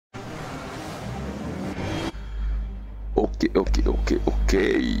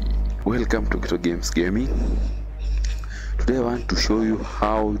Okay. Welcome to Ghetto Games Gaming. Today I want to show you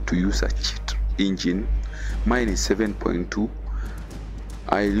how to use a cheat engine. Mine is 7.2.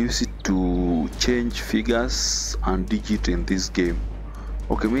 I use it to change figures and digits in this game.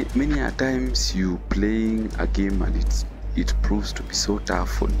 Okay, many a times you playing a game and it proves to be so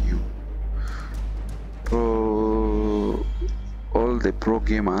tough on you. All the pro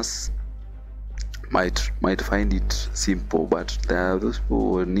gamers might find it simple, but there are those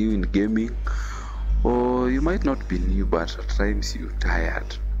people who are new in gaming, or you might not be new, but at times you're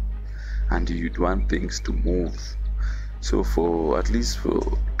tired and you'd want things to move. So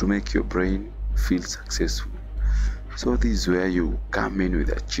to make your brain feel successful, so this is where you come in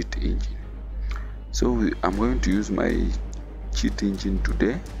with a cheat engine. So I'm going to use my cheat engine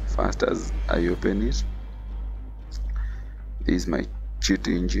today. First, as I open it, this is my cheat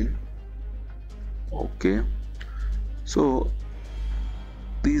engine. Okay, so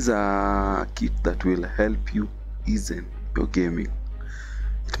these are kits that will help you ease your gaming.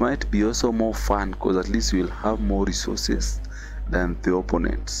 It might be also more fun because at least you will have more resources than the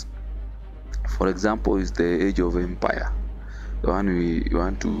opponents. For example, is the Age of Empire, the one we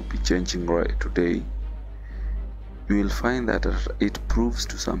want to be changing right today. You will find that it proves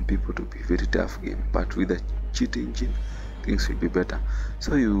to some people to be a very tough game, but with a cheat engine things will be better.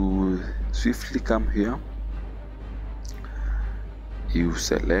 So you swiftly come here, you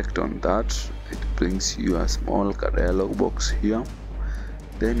select on that, it brings you a small dialog box here.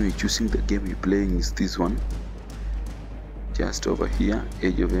 Then we're choosing the game you're playing is this one, just over here,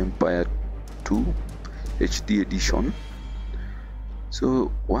 Age of Empire 2 HD edition.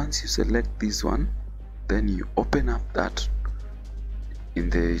 So once you select this one, then you open up that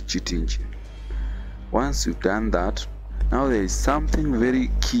in the cheat engine. Once you've done that, now there is something very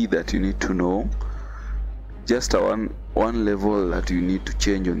key that you need to know, just one level that you need to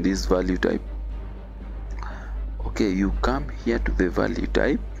change on this value type. Okay, you come here to the value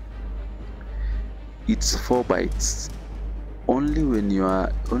type, it's 4 bytes. Only when you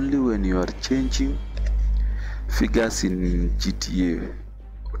are changing figures in GTA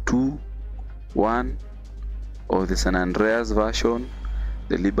 2, 1, or the San Andreas version,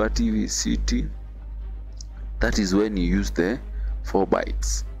 the Liberty City, that is when you use the 4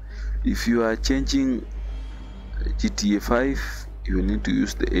 bytes. If you are changing GTA 5, you will need to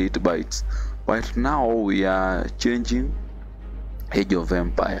use the 8 bytes. But now we are changing Age of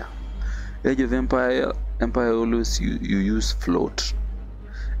Empire. Age of Empire always you use float.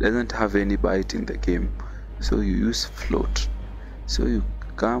 Doesn't have any byte in the game, so you use float. So you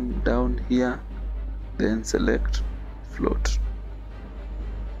come down here, then select float.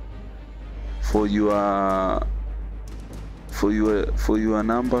 For your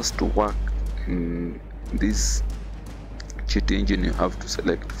numbers to work in this cheat engine, you have to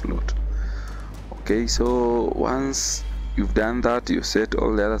select float. Okay, so once you've done that, you set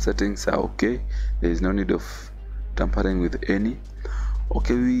all the other settings are okay. There is no need of tampering with any.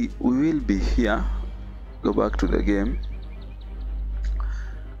 Okay, we will be here. Go back to the game.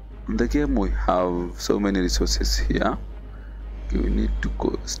 In the game we have so many resources here. Okay, we need to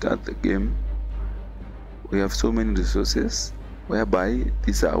go start the game. We have so many resources, whereby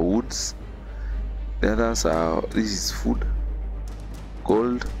these are woods, the others are, this is food,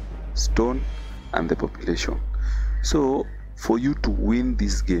 gold, stone, and the population. So for you to win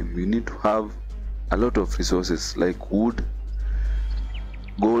this game, you need to have a lot of resources like wood,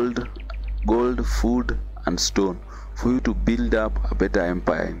 gold, food, and stone for you to build up a better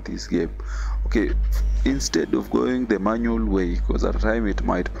empire in this game. Okay, instead of going the manual way, because at the time it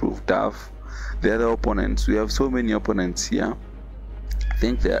might prove tough, the other opponents, we have so many opponents here. I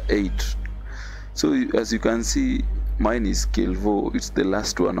think there are 8. So as you can see, mine is Kelvo. It's the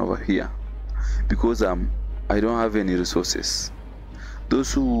last one over here because I don't have any resources.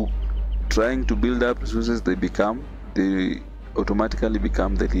 Those who trying to build up resources, they automatically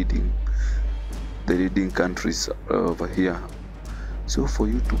become the leading countries over here. So for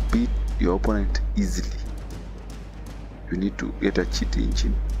you to beat your opponent easily, you need to get a cheat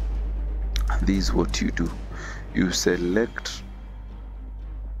engine. And this is what you do. You select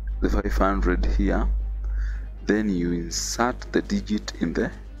the 500 here, then you insert the digit in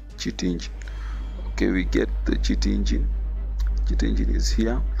the cheat engine. Okay, we get the cheat engine. Cheat engine is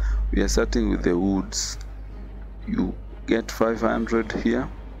here. We are starting with the woods. You get 500 here,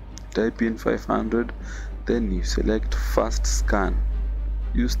 type in 500, then you select fast scan.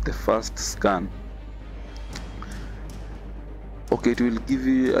 Use the fast scan. Okay, it will give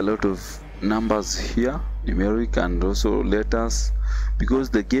you a lot of numbers here. numeric and also letters. Because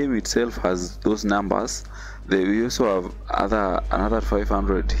the game itself has those numbers, we also have another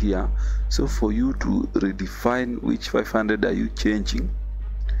 500 here. So for you to redefine which 500 are you changing,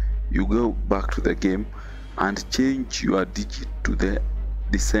 you go back to the game and change your digit to the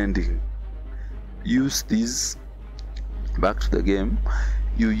descending. Use this back to the game.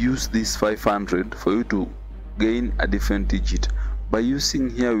 You use this 500 for you to gain a different digit. By using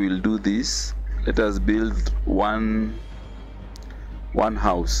here, we'll do this. Let us build one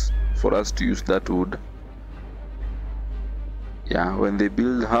house for us to use that wood. Yeah, when they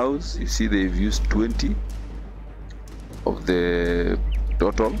build house, you see they've used 20 of the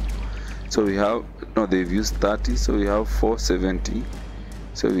total. So we have, no, they've used 30, so we have 470.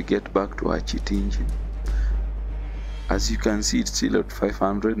 So we get back to our cheat engine. As you can see, it's still at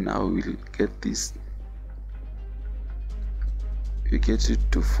 500. Now we'll get this. We get it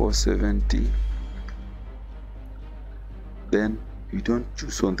to 470. Then you don't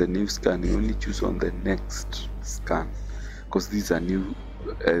choose on the new scan, you only choose on the next scan, because these are new.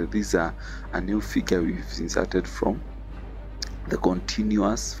 These are a new figure we've inserted from the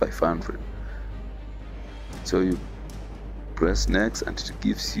continuous 500. So you press next and it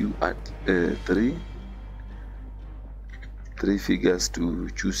gives you at three figures to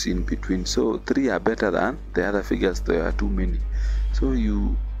choose in between. So 3 are better than the other figures, there are too many. So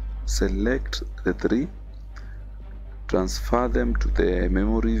you select the 3, transfer them to the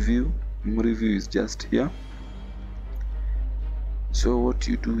memory view. Memory view is just here. So what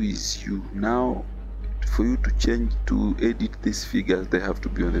you do is, you now, for you to edit these figures, they have to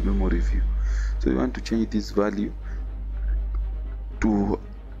be on the memory view. So you want to change this value to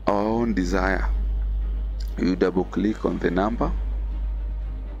our own desire. You double click on the number,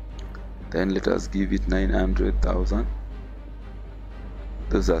 then let us give it 900,000.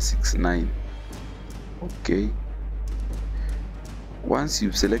 Those are 69. Okay, once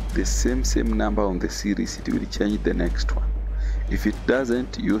you select the same number on the series, it will change the next one. If it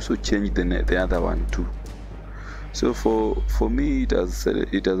doesn't, you also change the other one too. So for me, it has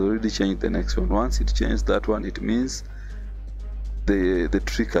already changed the next one. Once it changed that one, it means the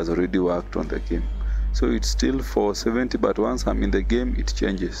trick has already worked on the game. So it's still 470, but once I'm in the game, it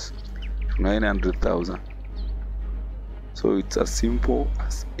changes to 900,000. So it's as simple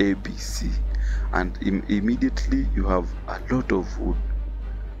as ABC, and immediately you have a lot of wood.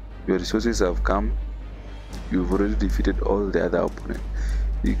 Your resources have come. You've already defeated all the other opponents.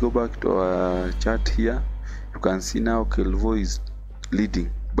 We go back to our chart here. You can see now Kelvo is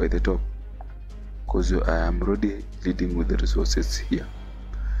leading by the top, because I am already leading with the resources here.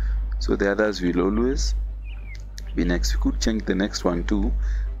 So the others will always be next. We could change the next one too.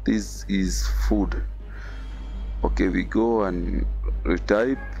 This is food. Okay, we go and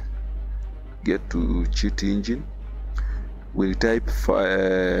retype, get to cheat engine. We type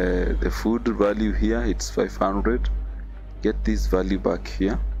the food value here, it's 500. Get this value back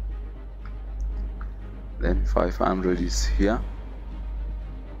here. Then 500 is here.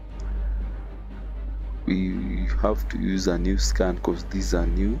 We have to use a new scan because these are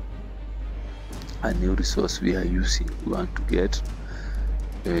a new resource we are using. We want to get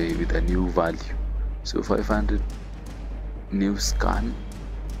with a new value. So 500, new scan.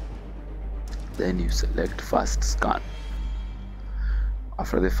 Then you select first scan.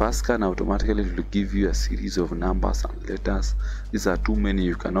 After the first scan, automatically it will give you a series of numbers and letters. These are too many,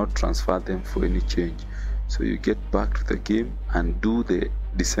 you cannot transfer them for any change. So you get back to the game and do the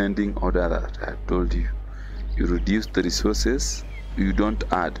descending order that I have told you. You reduce the resources, you don't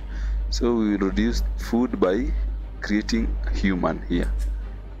add. So we reduce food by creating a human here.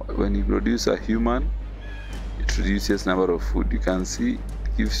 When you produce a human, it reduces number of food. You can see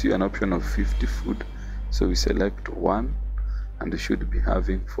it gives you an option of 50 food. So we select 1 and we should be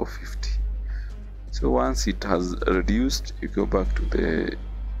having 450. So once it has reduced, you go back to the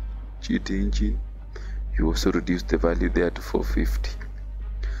cheat engine. You also reduce the value there to 450.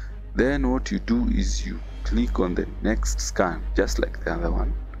 Then what you do is you click on the next scan, just like the other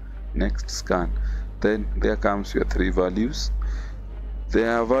one. Next scan. Then there comes your 3 values.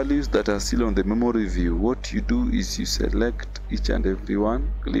 There are values that are still on the memory view. What you do is you select each and every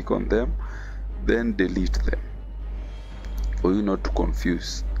one, click on them, then delete them, for you not to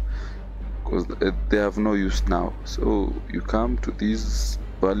confuse, because they have no use now. So you come to this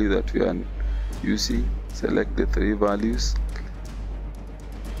value that we are using, select the 3 values,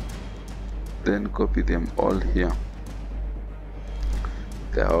 then copy them all here.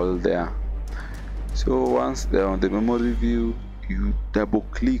 They are all there. So once they are on the memory view, you double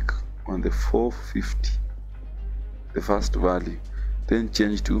click on the 450, the first value, then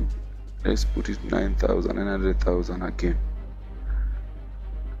change to let's put it 9,000, 900,000 again.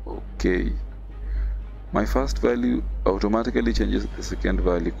 Okay, my first value automatically changes the second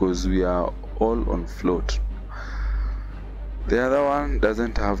value because we are all on float. The other one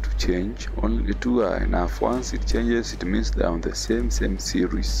doesn't have to change, only two are enough. Once it changes, it means they're on the same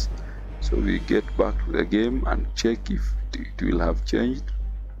series. So we get back to the game and check if it will have changed.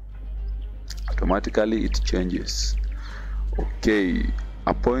 Automatically it changes. Okay,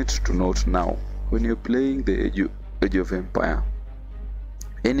 a point to note now: when you're playing the Age of Empire,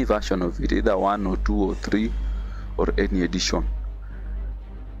 any version of it, either 1 or 2 or 3 or any edition,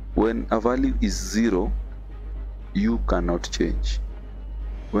 when a value is 0, you cannot change.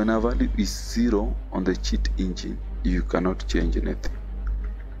 When a value is 0 on the cheat engine, you cannot change anything.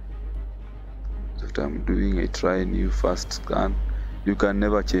 So what I'm doing, I try new fast scan. You can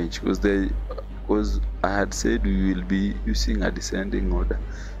never change because I had said we will be using a descending order,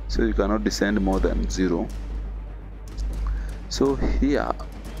 so you cannot descend more than 0. So here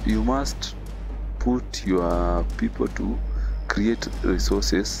you must put your people to create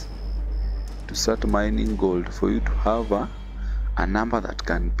resources to start mining gold for you to have a number that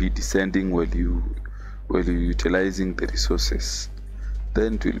can be descending while you utilizing the resources.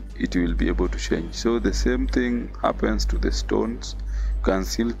 Then it will be able to change. So the same thing happens to the stones. You can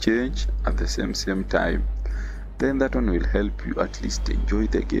still change at the same time. Then that one will help you at least enjoy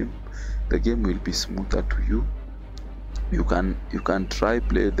the game. The game will be smoother to you. You can try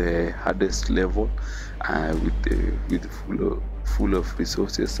play the hardest level with full of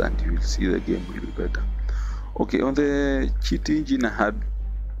resources, and you will see the game will be better. Okay, on the cheat engine,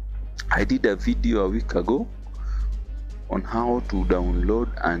 I did a video a week ago on how to download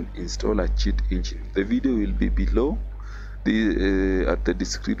and install a cheat engine. The video will be below at the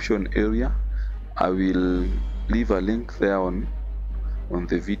description area. I will leave a link there on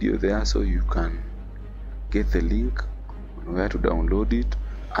the video there, so you can get the link on where to download it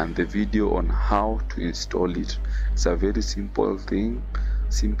and the video on how to install it. It's a very simple thing,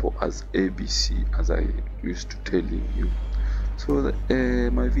 simple as ABC, as I used to telling you. So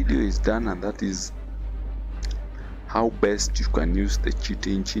my video is done, and that is how best you can use the cheat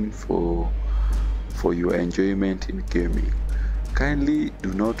engine for your enjoyment in gaming. Kindly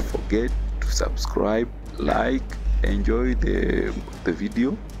do not forget to subscribe, like, enjoy the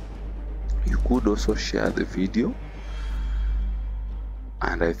video. You could also share the video,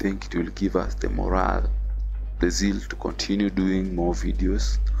 and I think it will give us the morale, the zeal to continue doing more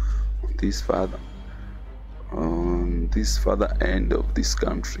videos on this further end of this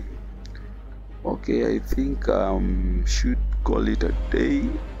country. Okay, I think should call it a day,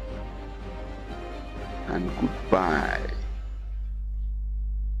 and goodbye.